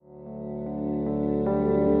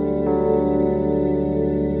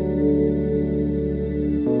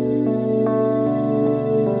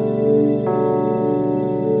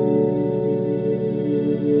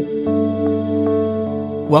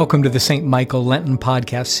Welcome to the St. Michael Lenten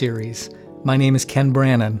podcast series. My name is Ken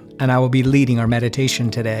Brannon, and I will be leading our meditation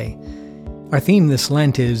today. Our theme this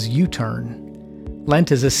Lent is U-turn. Lent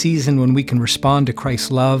is a season when we can respond to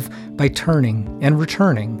Christ's love by turning and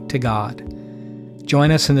returning to God.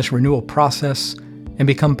 Join us in this renewal process and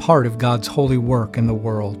become part of God's holy work in the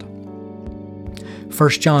world. 1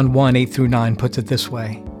 John 1, 8-9 puts it this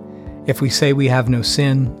way: If we say we have no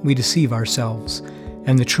sin, we deceive ourselves,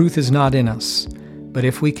 and the truth is not in us. But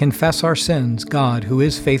if we confess our sins, God, who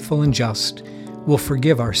is faithful and just, will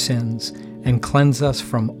forgive our sins and cleanse us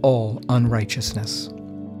from all unrighteousness.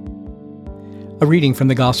 A reading from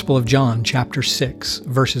the Gospel of John, chapter 6,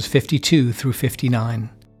 verses 52 through 59.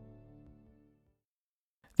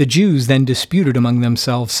 The Jews then disputed among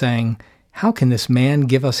themselves, saying, "How can this man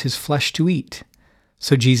give us his flesh to eat?"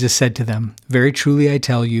 So Jesus said to them, "Very truly I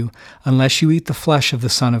tell you, unless you eat the flesh of the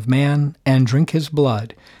Son of Man and drink his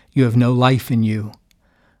blood, you have no life in you.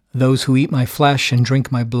 Those who eat my flesh and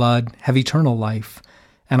drink my blood have eternal life,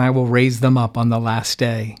 and I will raise them up on the last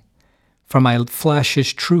day. For my flesh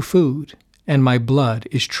is true food, and my blood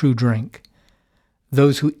is true drink.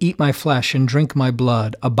 Those who eat my flesh and drink my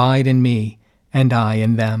blood abide in me, and I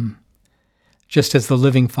in them. Just as the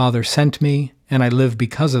living Father sent me, and I live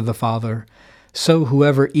because of the Father, so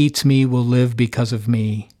whoever eats me will live because of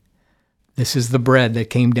me. This is the bread that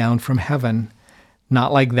came down from heaven,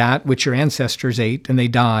 not like that which your ancestors ate and they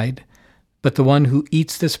died, but the one who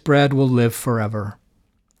eats this bread will live forever."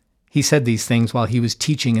 He said these things while he was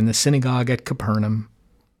teaching in the synagogue at Capernaum.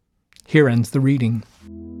 Here ends the reading.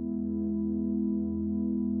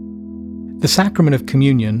 The sacrament of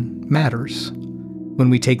communion matters. When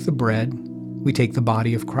we take the bread, we take the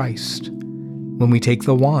body of Christ. When we take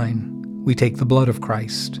the wine, we take the blood of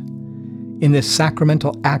Christ. In this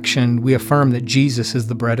sacramental action, we affirm that Jesus is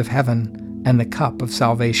the bread of heaven and the cup of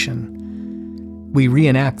salvation. We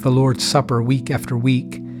reenact the Lord's Supper week after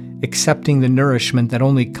week, accepting the nourishment that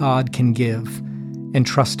only God can give, and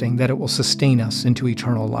trusting that it will sustain us into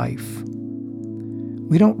eternal life.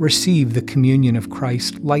 We don't receive the communion of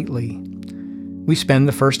Christ lightly. We spend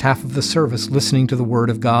the first half of the service listening to the Word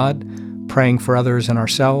of God, praying for others and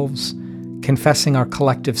ourselves, confessing our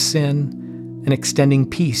collective sin, and extending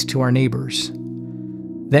peace to our neighbors.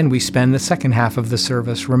 Then we spend the second half of the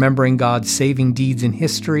service remembering God's saving deeds in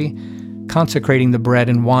history, consecrating the bread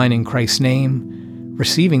and wine in Christ's name,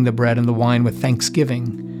 receiving the bread and the wine with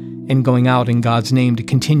thanksgiving, and going out in God's name to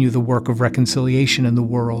continue the work of reconciliation in the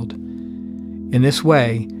world. In this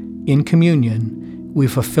way, in communion, we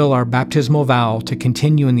fulfill our baptismal vow to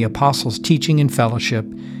continue in the Apostles' teaching and fellowship,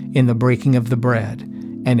 in the breaking of the bread,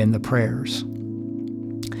 and in the prayers.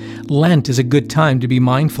 Lent is a good time to be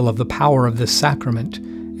mindful of the power of this sacrament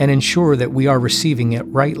and ensure that we are receiving it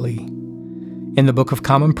rightly. In the Book of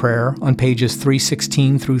Common Prayer, on pages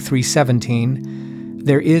 316 through 317,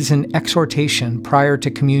 there is an exhortation prior to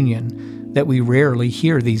communion that we rarely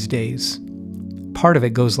hear these days. Part of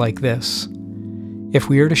it goes like this: If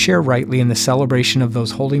we are to share rightly in the celebration of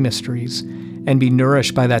those holy mysteries and be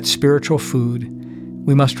nourished by that spiritual food,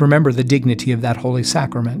 we must remember the dignity of that holy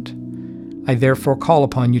sacrament. I therefore call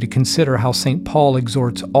upon you to consider how St. Paul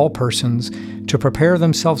exhorts all persons to prepare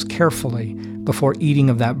themselves carefully before eating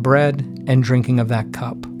of that bread and drinking of that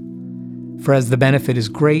cup. For as the benefit is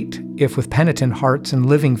great, if with penitent hearts and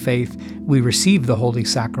living faith we receive the holy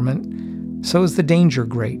sacrament, so is the danger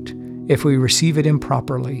great if we receive it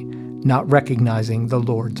improperly, not recognizing the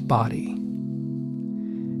Lord's body.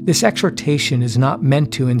 This exhortation is not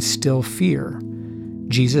meant to instill fear.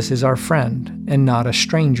 Jesus is our friend and not a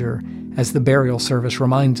stranger, as the burial service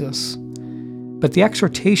reminds us. But the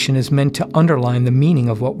exhortation is meant to underline the meaning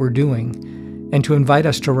of what we're doing and to invite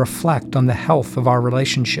us to reflect on the health of our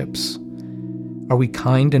relationships. Are we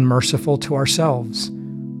kind and merciful to ourselves,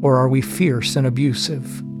 or are we fierce and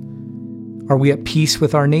abusive? Are we at peace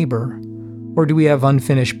with our neighbor, or do we have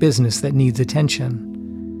unfinished business that needs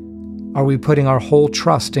attention? Are we putting our whole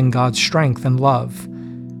trust in God's strength and love,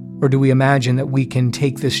 or do we imagine that we can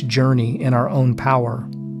take this journey in our own power?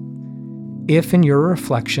 If in your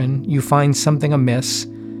reflection you find something amiss,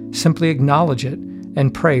 simply acknowledge it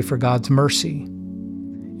and pray for God's mercy.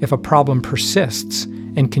 If a problem persists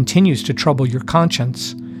and continues to trouble your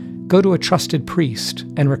conscience, go to a trusted priest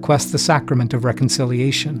and request the sacrament of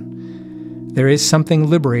reconciliation. There is something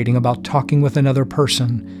liberating about talking with another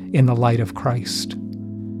person in the light of Christ.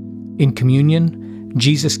 In communion,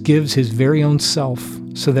 Jesus gives his very own self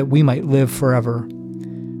so that we might live forever.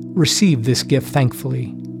 Receive this gift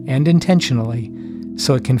thankfully and intentionally,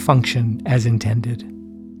 so it can function as intended.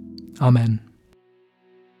 Amen.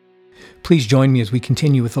 Please join me as we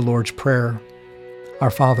continue with the Lord's Prayer. Our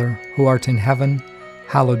Father, who art in heaven,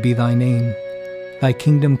 hallowed be thy name. Thy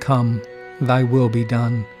kingdom come, thy will be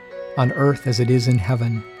done, on earth as it is in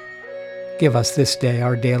heaven. Give us this day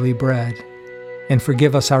our daily bread, and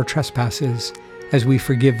forgive us our trespasses, as we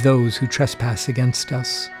forgive those who trespass against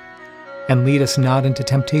us. And lead us not into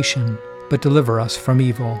temptation, but deliver us from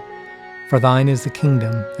evil. For thine is the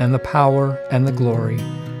kingdom, and the power, and the glory,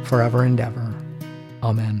 forever and ever.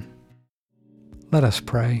 Amen. Let us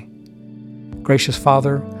pray. Gracious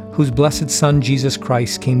Father, whose blessed Son Jesus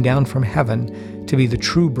Christ came down from heaven to be the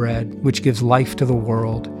true bread which gives life to the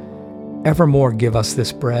world, evermore give us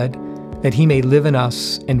this bread, that he may live in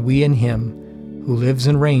us and we in him, who lives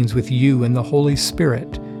and reigns with you in the Holy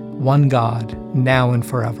Spirit, one God, now and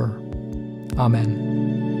forever. Amen.